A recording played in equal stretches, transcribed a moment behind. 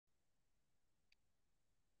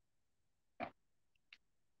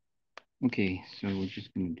Okay, so we're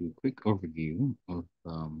just going to do a quick overview of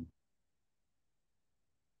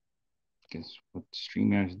guess what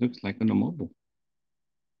StreamYard looks like on the mobile.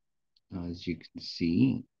 As you can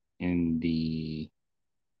see in the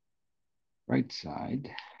right side,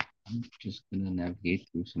 I'm just going to navigate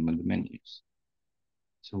through some of the menus.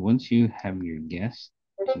 So once you have your guests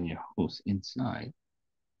and your host inside,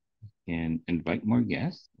 you can invite more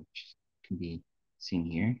guests, which can be seen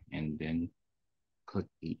here, and then click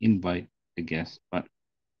the invite the guest button.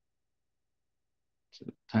 So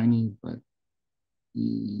tiny, but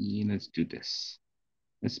let's do this.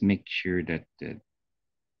 Let's make sure that the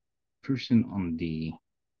person on the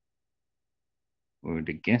or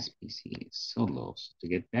the guest PC is solo. So to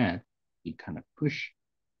get that, you kind of push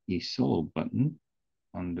the solo button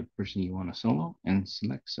on the person you want to solo and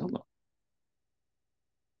select solo.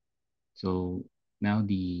 So now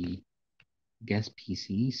the guest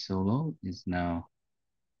PC solo is now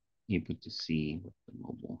able to see what the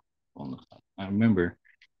mobile phone looks like. Now remember,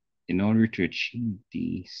 in order to achieve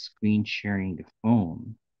the screen sharing the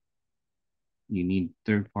phone, you need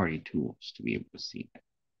third-party tools to be able to see that.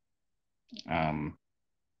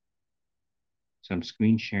 So I'm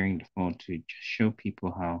screen sharing the phone to just show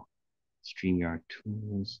people how StreamYard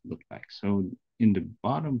tools look like. So in the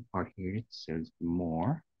bottom part here, it says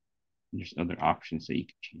more. There's other options that you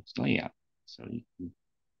can change layout. So you can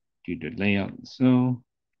do the layout so,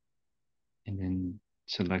 and then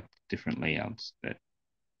select different layouts that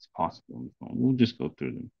is possible on the phone. We'll just go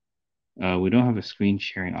through them. We don't have a screen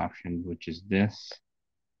sharing option, which is this.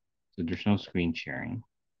 So there's no screen sharing.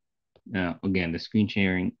 Again, the screen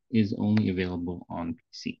sharing is only available on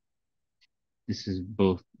PC. This is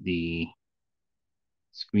both the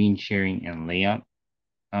screen sharing and layout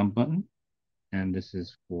button. And this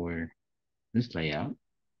is for this layout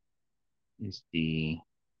is the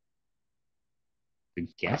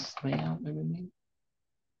guest layout, I believe.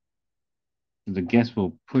 The guest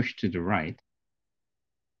will push to the right,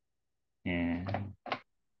 and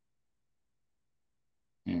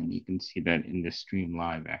you can see that in the stream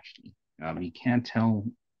live actually. You can't tell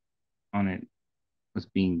on it what's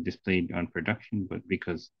being displayed on production, but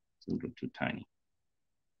because it's a little too tiny.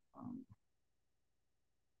 Um,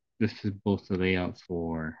 this is both the layout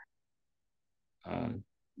for uh,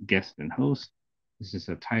 guest and host. This is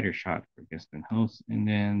a tighter shot for guest and host, and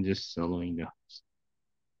then just soloing the host.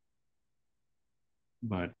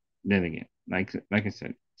 But then again, like I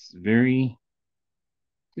said, it's very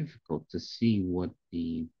difficult to see what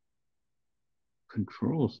the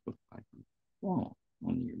controls look like on the phone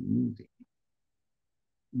when you're moving.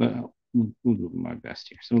 But we'll do my best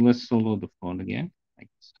here. So let's solo the phone again. Like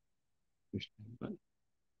push that button,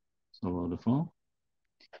 solo the phone.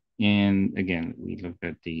 And again, we looked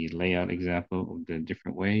at the layout example of the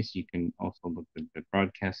different ways. You can also look at the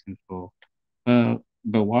broadcast info.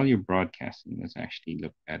 But while you're broadcasting, let's actually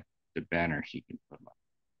look at the banners you can put up.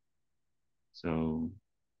 So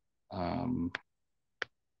um,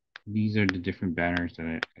 these are the different banners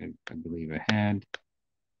that I believe I had.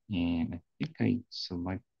 And I think I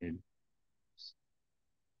selected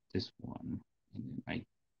this one. And then I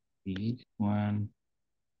created one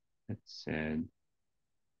that said,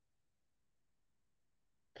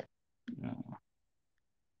 uh,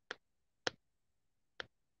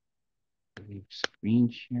 I believe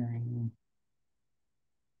screen sharing.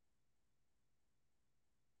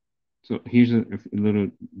 So here's a little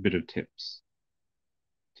bit of tips.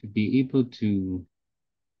 To be able to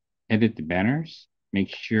edit the banners,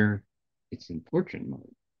 make sure it's in portrait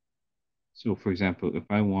mode. So for example, if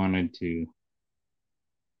I wanted to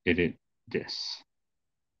edit this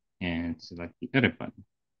and select the edit button,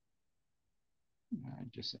 I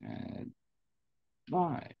just add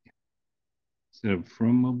live. Instead of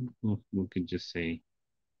from mobile, we could just say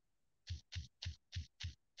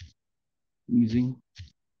using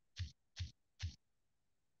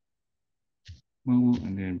mobile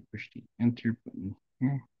and then push the enter button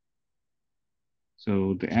here.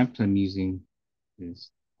 So the apps I'm using is,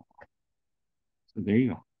 so there you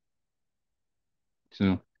go.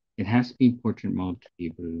 So it has to be in portrait mode to be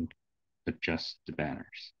able to adjust the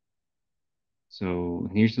banners. So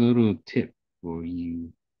here's a little tip for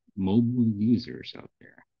you mobile users out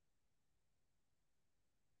there.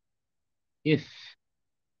 If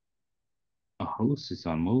a host is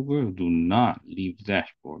on mobile, do not leave the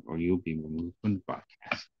dashboard or you'll be removed from the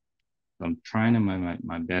broadcast. So I'm trying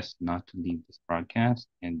my best not to leave this broadcast,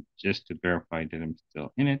 and just to verify that I'm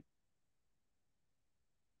still in it,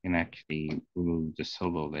 and actually remove the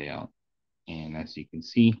solo layout. And as you can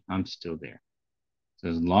see, I'm still there. So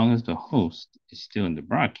as long as the host is still in the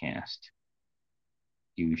broadcast,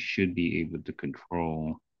 you should be able to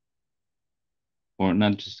control or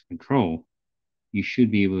not just control, you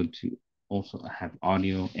should be able to also have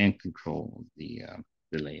audio and control of the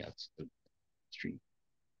layouts of the stream.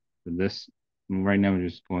 So this right now we're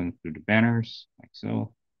just going through the banners like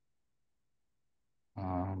so.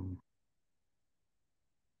 Um,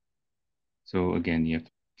 so again, you have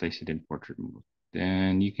to place it in portrait mode.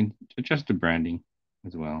 Then you can adjust the branding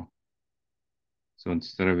as well. So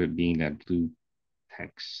instead of it being that blue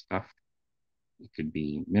text stuff, it could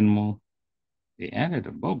be minimal. They added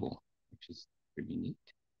a bubble, which is pretty neat.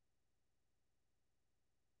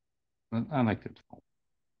 But I like the tone.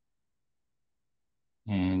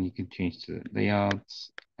 And you can change the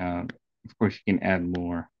layouts. Of course, you can add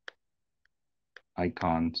more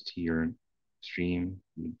icons to your stream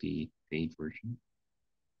with the paid version.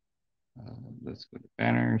 Let's go to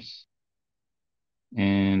banners.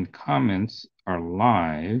 And comments are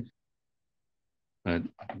live, but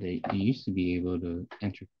they you used to be able to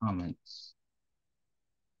enter comments.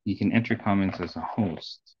 You can enter comments as a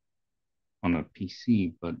host on a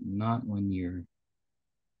PC, but not when you're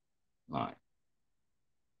live.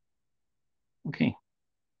 Okay.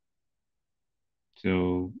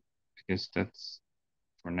 So I guess that's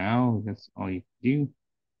for now. That's all you can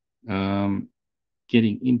do.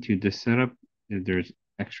 Getting into the setup, there's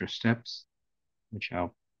extra steps, which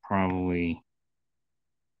I'll probably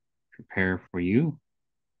prepare for you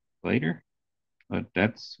later. But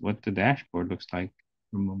that's what the dashboard looks like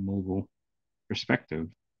from a mobile perspective.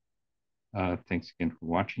 Thanks again for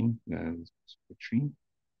watching the stream.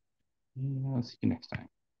 And I'll see you next time.